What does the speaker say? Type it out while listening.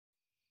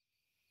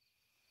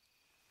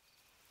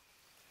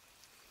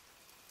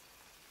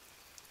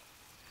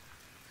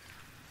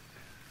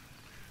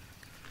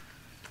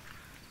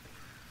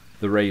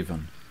The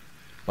Raven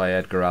by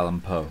Edgar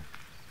Allan Poe.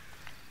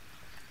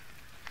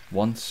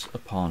 Once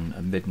upon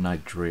a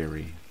midnight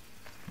dreary,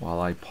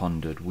 while I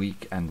pondered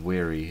weak and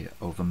weary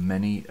over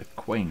many a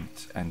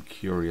quaint and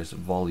curious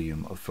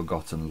volume of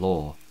forgotten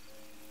lore,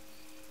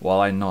 while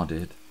I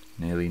nodded,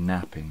 nearly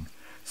napping,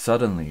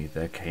 suddenly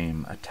there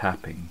came a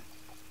tapping,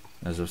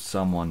 as of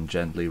someone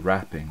gently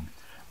rapping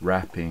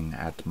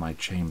at my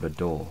chamber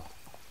door.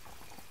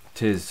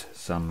 "'Tis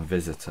some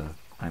visitor,"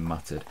 I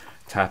muttered,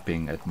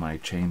 tapping at my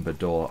chamber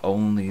door,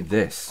 "only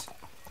this,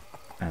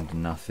 and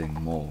nothing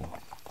more."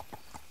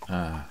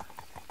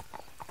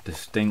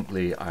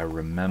 Distinctly I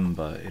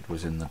remember it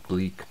was in the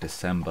bleak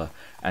December,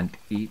 and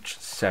each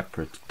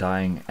separate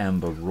dying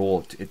ember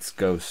wrought its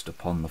ghost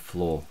upon the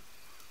floor.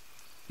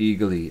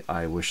 Eagerly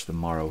I wished the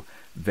morrow,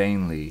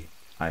 vainly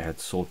I had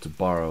sought to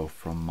borrow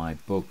from my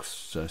books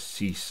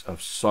surcease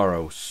of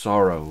sorrow,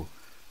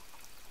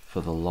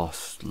 for the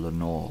lost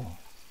Lenore,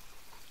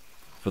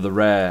 for the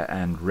rare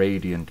and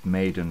radiant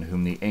maiden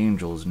whom the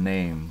angels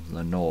name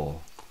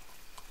Lenore,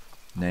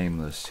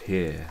 nameless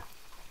here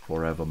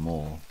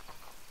forevermore.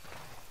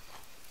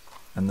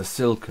 And the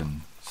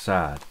silken,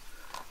 sad,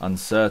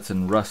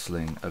 uncertain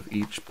rustling of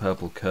each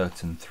purple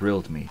curtain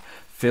thrilled me,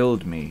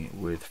 filled me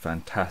with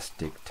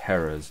fantastic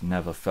terrors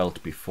never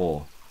felt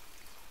before,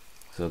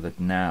 so that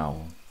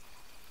now,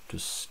 to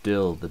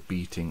still the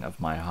beating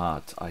of my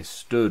heart, I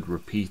stood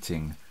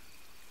repeating,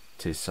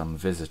 "'Tis some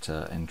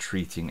visitor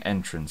entreating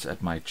entrance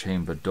at my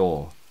chamber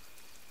door.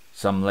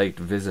 Some late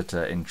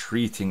visitor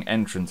entreating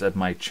entrance at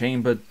my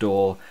chamber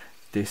door.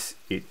 This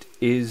it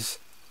is,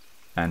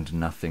 and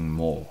nothing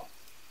more."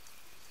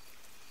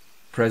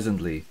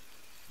 Presently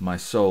my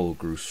soul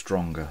grew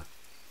stronger,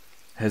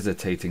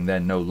 hesitating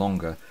then no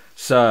longer.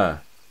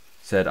 "Sir,"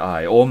 said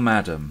I, "or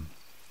madam,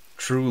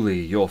 truly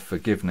your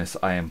forgiveness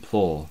I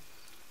implore,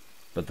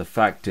 but the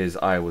fact is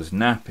I was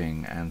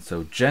napping, and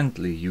so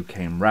gently you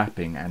came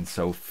rapping, and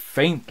so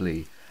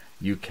faintly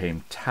you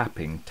came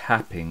tapping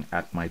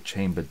at my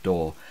chamber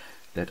door,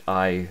 that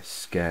I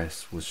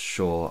scarce was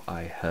sure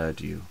I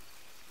heard you."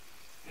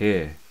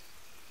 Here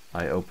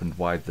I opened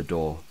wide the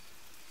door.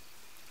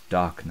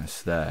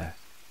 Darkness there,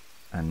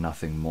 and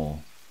nothing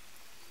more.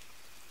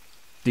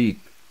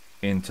 Deep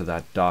into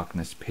that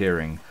darkness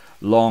peering,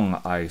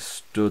 long I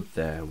stood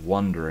there,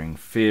 wondering,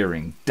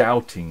 fearing,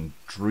 doubting,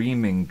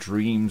 dreaming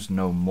dreams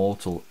no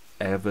mortal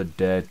ever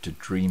dared to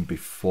dream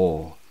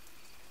before.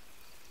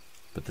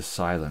 But the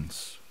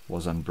silence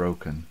was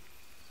unbroken,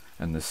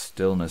 and the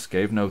stillness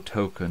gave no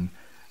token,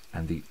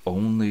 and the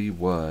only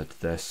word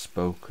there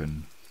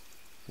spoken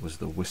was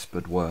the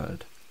whispered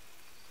word,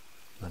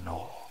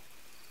 "Lenore."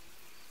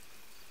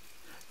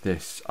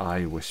 This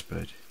I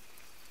whispered,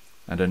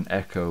 and an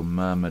echo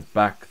murmured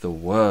back the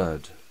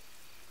word,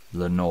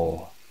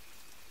 "Lenore."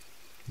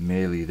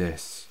 Merely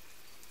this,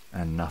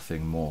 and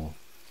nothing more.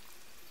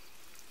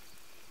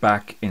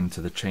 Back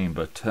into the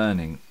chamber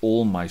turning,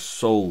 all my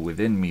soul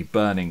within me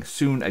burning,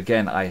 soon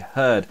again I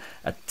heard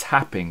a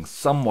tapping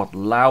somewhat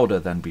louder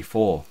than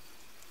before.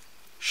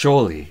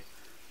 "Surely,"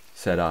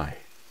 said I,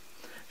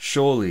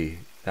 "surely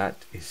that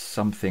is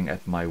something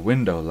at my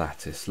window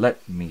lattice.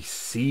 Let me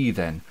see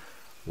then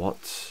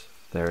what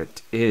there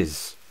it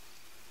is,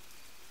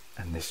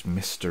 and this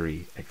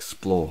mystery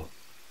explore.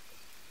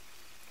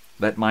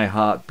 Let my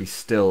heart be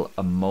still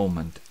a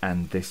moment,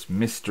 and this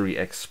mystery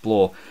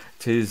explore.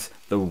 'Tis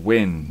the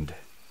wind,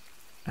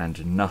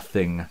 and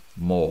nothing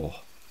more."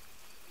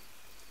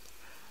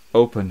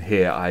 Open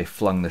here I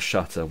flung the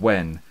shutter,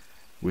 when,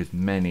 with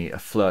many a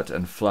flirt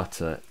and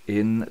flutter,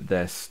 in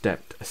there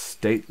stepped a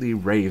stately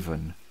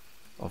raven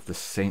of the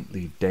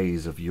saintly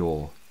days of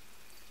yore.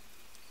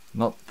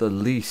 Not the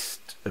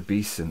least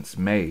obeisance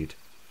made,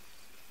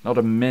 not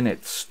a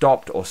minute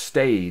stopped or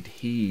stayed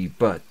he,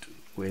 but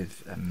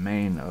with a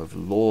mien of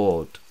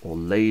lord or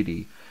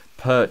lady,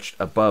 perched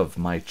above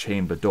my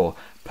chamber door,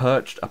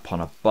 perched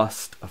upon a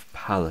bust of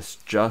Pallas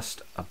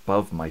just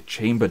above my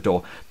chamber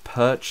door,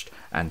 perched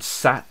and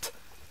sat,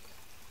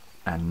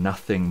 and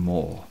nothing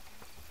more.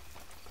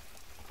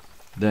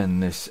 Then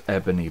this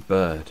ebony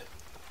bird,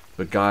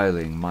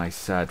 beguiling my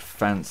sad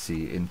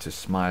fancy into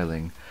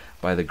smiling,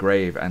 by the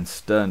grave and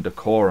stern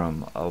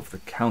decorum of the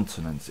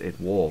countenance it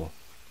wore.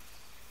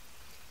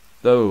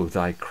 "Though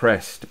thy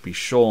crest be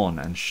shorn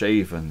and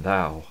shaven,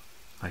 thou,"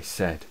 I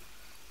said,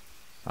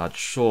 "art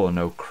sure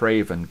no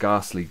craven,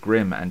 ghastly,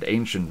 grim, and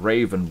ancient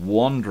raven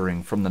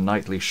wandering from the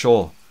nightly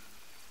shore.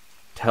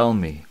 Tell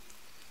me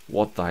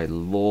what thy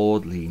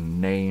lordly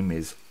name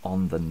is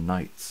on the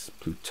night's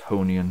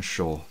Plutonian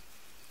shore."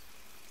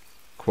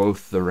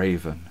 Quoth the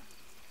raven,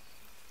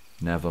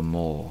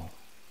 "Nevermore."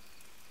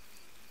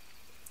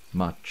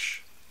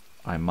 Much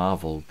I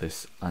marvelled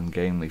this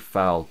ungainly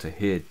fowl to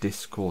hear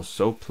discourse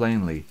so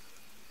plainly,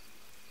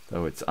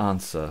 though its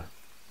answer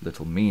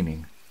little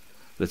meaning,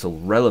 little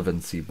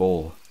relevancy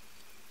bore.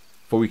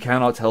 For we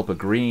cannot help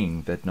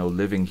agreeing that no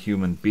living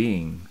human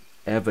being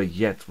ever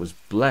yet was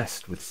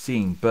blessed with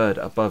seeing bird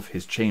above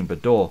his chamber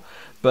door,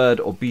 bird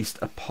or beast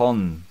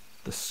upon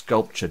the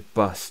sculptured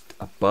bust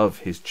above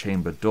his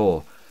chamber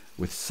door,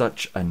 with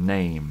such a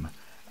name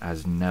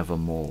as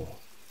nevermore.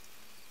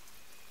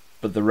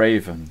 But the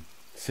raven,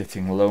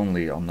 sitting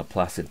lonely on the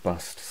placid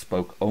bust,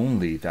 spoke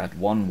only that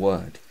one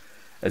word,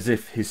 as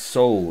if his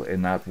soul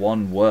in that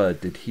one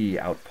word did he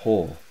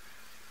outpour.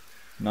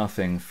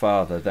 Nothing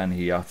farther than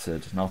he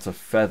uttered, not a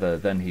feather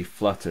than he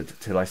fluttered,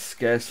 till I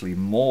scarcely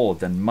more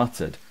than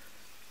muttered,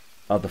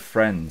 "Other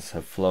friends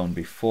have flown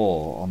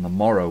before, on the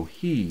morrow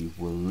he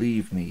will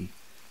leave me,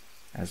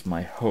 as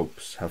my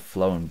hopes have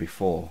flown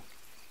before."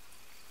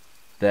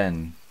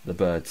 Then the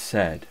bird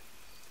said,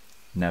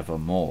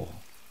 "Nevermore."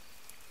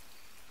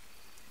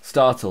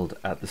 Startled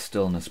at the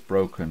stillness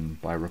broken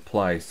by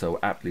reply so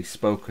aptly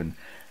spoken,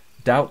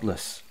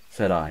 "Doubtless,"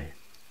 said I,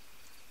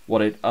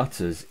 "what it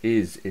utters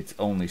is its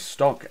only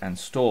stock and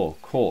store,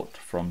 caught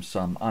from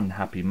some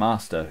unhappy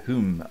master,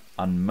 whom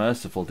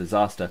unmerciful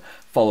disaster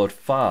followed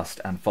fast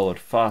and followed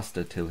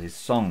faster, till his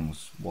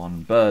songs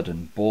one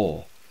burden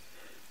bore,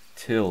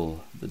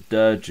 till the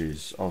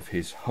dirges of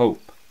his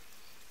hope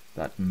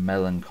that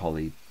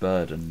melancholy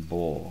burden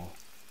bore,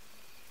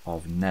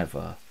 of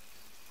never,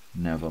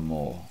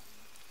 nevermore."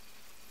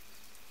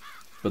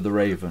 But the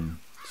raven,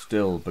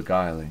 still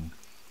beguiling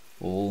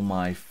all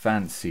my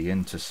fancy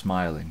into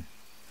smiling,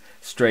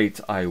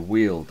 straight I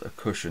wheeled a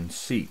cushioned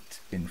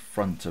seat in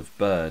front of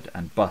bird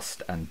and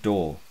bust and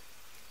door.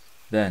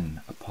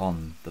 Then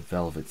upon the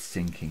velvet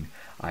sinking,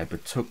 I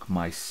betook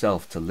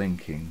myself to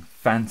linking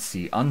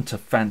fancy unto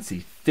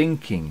fancy,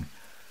 thinking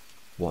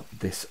what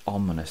this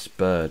ominous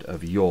bird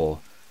of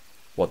yore,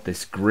 what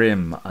this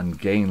grim,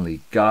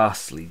 ungainly,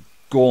 ghastly,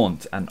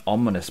 gaunt and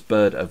ominous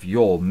bird of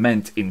yore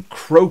meant in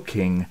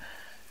croaking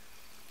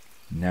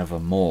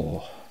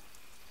 "Nevermore."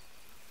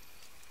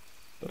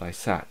 But I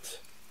sat,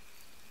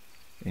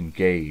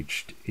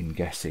 engaged in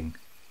guessing,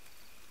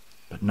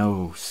 but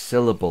no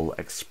syllable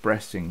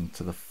expressing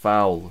to the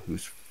fowl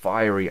whose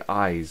fiery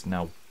eyes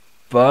now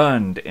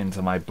burned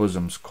into my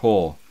bosom's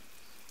core.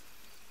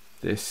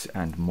 This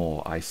and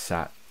more I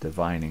sat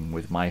divining,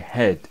 with my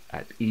head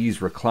at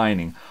ease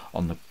reclining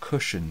on the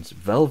cushion's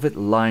velvet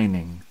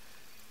lining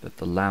that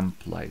the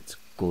lamplight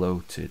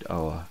gloated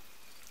o'er.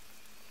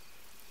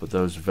 But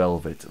those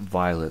velvet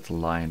violet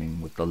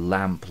lining with the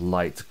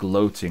lamplight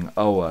gloating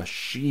o'er,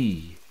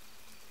 she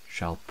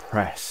shall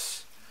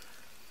press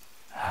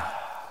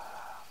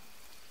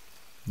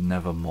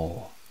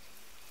nevermore.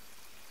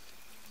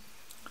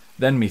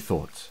 Then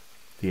methought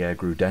the air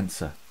grew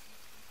denser,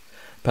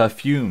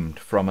 perfumed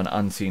from an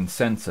unseen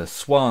censer,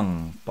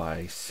 swung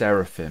by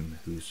seraphim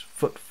whose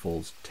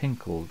footfalls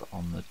tinkled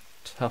on the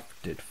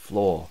tufted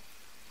floor.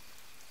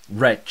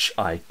 "Wretch,"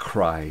 I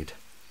cried,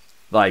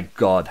 "thy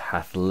God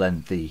hath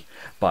lent thee,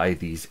 by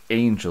these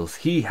angels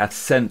he hath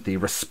sent thee,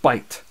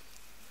 respite,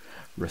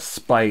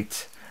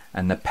 respite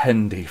and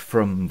nependi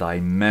from thy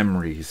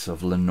memories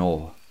of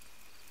Lenore.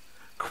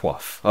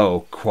 Quaff,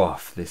 oh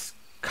quaff this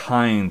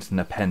kind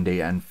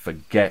nependi, and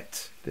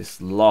forget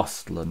this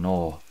lost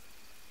Lenore."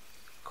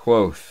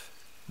 Quoth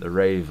the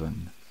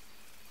raven,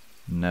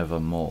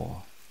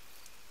 "Nevermore."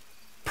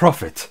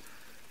 "Prophet,"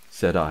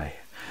 said I,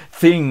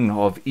 "thing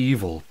of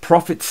evil,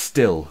 prophet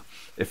still,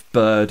 if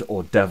bird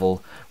or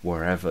devil,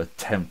 wherever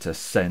tempter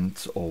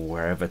sent, or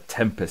wherever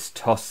tempest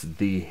tossed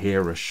thee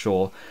here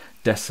ashore,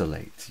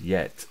 desolate,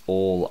 yet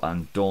all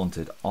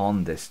undaunted,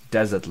 on this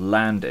desert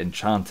land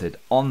enchanted,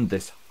 on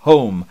this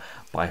home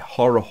by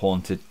horror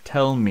haunted,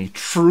 tell me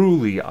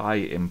truly, I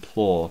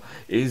implore,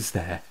 is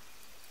there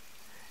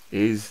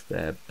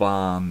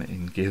balm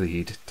in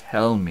Gilead?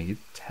 Tell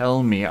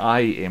me, I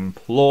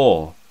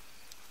implore."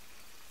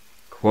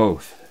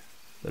 Quoth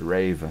the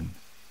raven,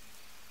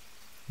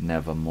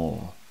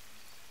 "Nevermore."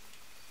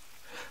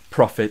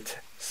 "Prophet,"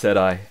 said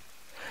I,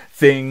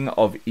 "thing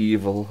of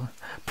evil,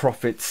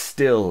 prophet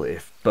still,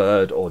 if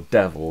bird or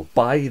devil,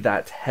 by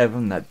that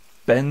heaven that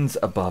bends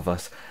above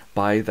us,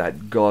 by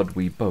that God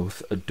we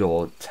both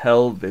adore,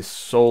 tell this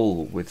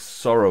soul with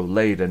sorrow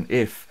laden,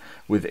 if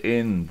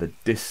within the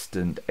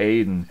distant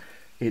Aidenn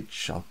it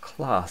shall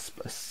clasp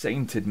a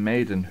sainted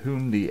maiden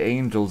whom the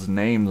angels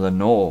name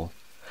Lenore,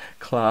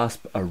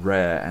 clasp a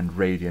rare and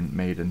radiant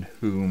maiden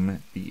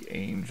whom the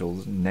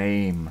angels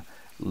name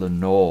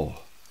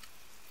Lenore."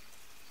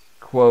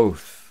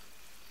 Quoth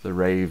the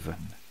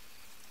raven,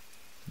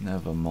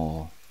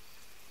 "Nevermore."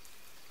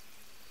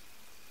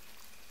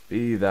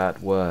 Be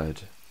that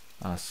word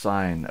a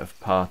sign of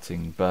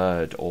parting,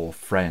 bird or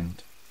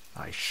friend,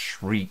 I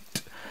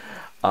shrieked,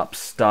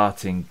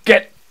 upstarting,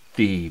 "Get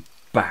thee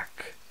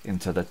back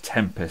into the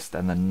tempest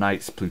and the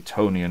night's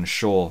Plutonian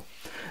shore.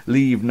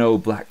 Leave no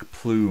black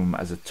plume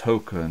as a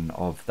token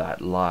of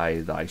that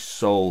lie thy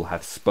soul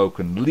hath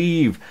spoken.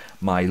 Leave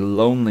my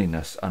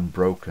loneliness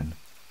unbroken.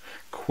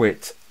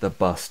 Quit the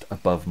bust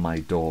above my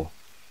door.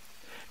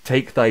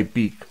 Take thy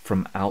beak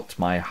from out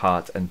my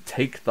heart, and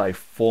take thy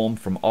form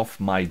from off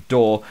my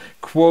door."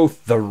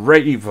 Quoth the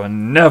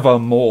raven,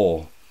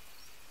 "Nevermore."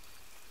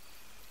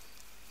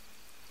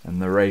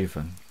 And the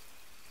raven,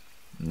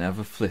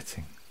 never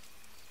flitting,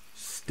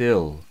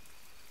 still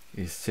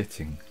is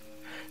sitting,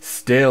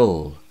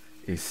 still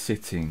is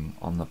sitting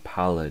on the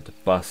pallid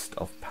bust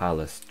of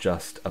Pallas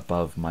just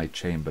above my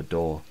chamber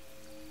door.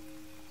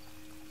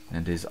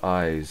 and his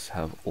eyes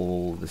have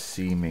all the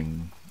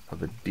seeming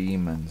of a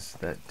demon's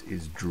that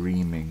is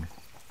dreaming,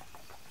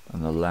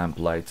 and the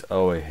lamplight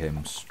o'er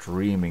him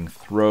streaming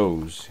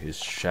throws his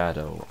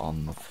shadow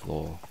on the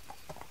floor.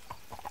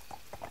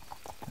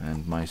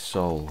 And my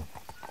soul,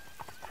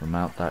 from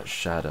out that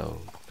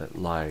shadow that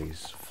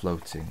lies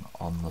floating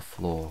on the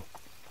floor,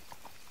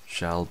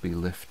 shall be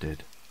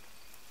lifted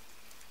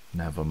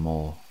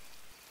nevermore.